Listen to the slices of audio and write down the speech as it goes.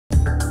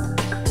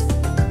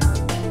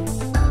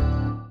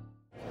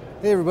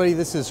Hey everybody,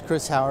 this is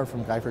Chris Howard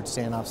from Gyford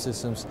Standoff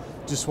Systems.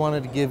 Just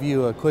wanted to give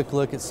you a quick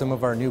look at some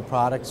of our new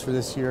products for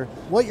this year.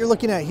 What you're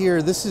looking at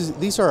here,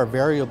 these are our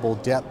variable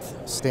depth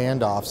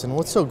standoffs, and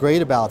what's so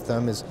great about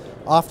them is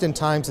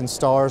oftentimes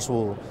installers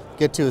will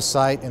get to a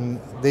site and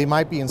they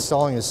might be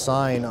installing a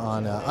sign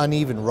on an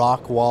uneven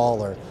rock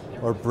wall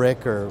or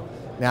brick or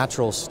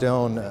natural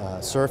stone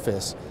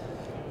surface.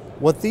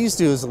 What these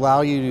do is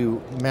allow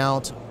you to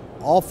mount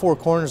all four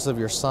corners of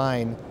your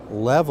sign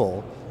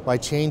level by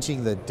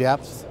changing the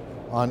depth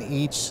on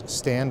each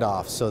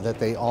standoff so that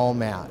they all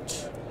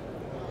match.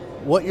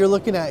 What you're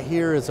looking at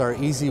here is our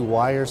easy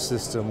wire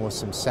system with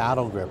some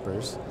saddle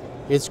grippers.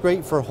 It's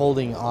great for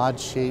holding odd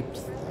shaped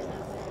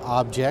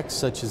objects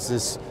such as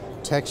this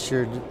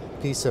textured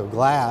piece of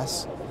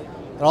glass.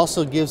 It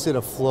also gives it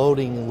a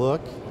floating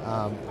look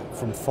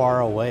from far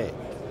away.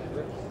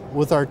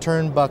 With our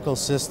turnbuckle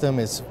system,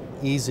 it's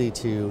easy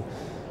to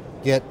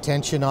get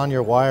tension on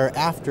your wire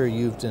after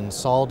you've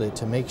installed it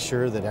to make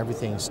sure that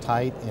everything's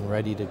tight and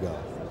ready to go.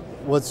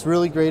 What's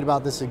really great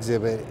about this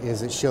exhibit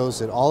is it shows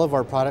that all of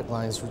our product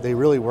lines, they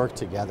really work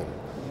together.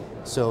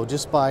 So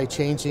just by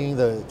changing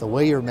the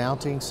way you're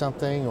mounting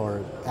something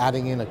or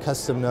adding in a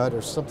custom nut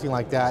or something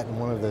like that in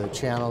one of the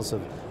channels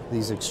of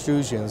these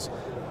extrusions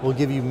will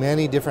give you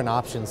many different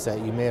options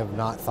that you may have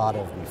not thought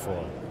of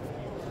before.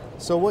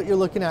 So what you're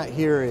looking at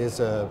here is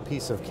a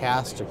piece of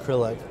cast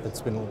acrylic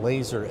that's been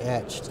laser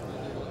etched,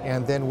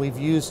 and then we've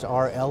used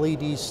our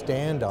LED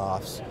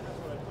standoffs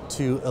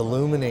to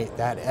illuminate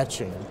that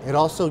etching. It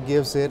also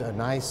gives it a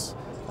nice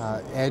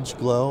edge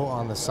glow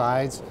on the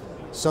sides.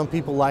 Some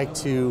people like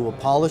to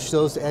polish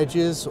those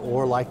edges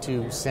or like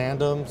to sand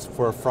them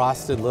for a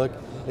frosted look.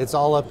 It's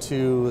all up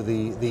to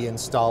the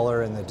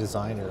installer and the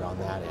designer on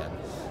that end.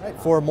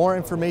 For more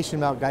information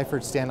about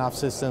Gyford Standoff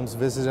Systems,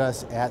 visit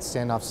us at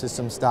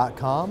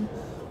standoffsystems.com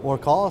or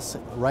call us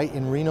right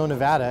in Reno,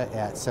 Nevada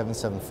at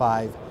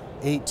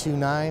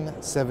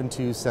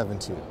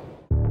 775-829-7272.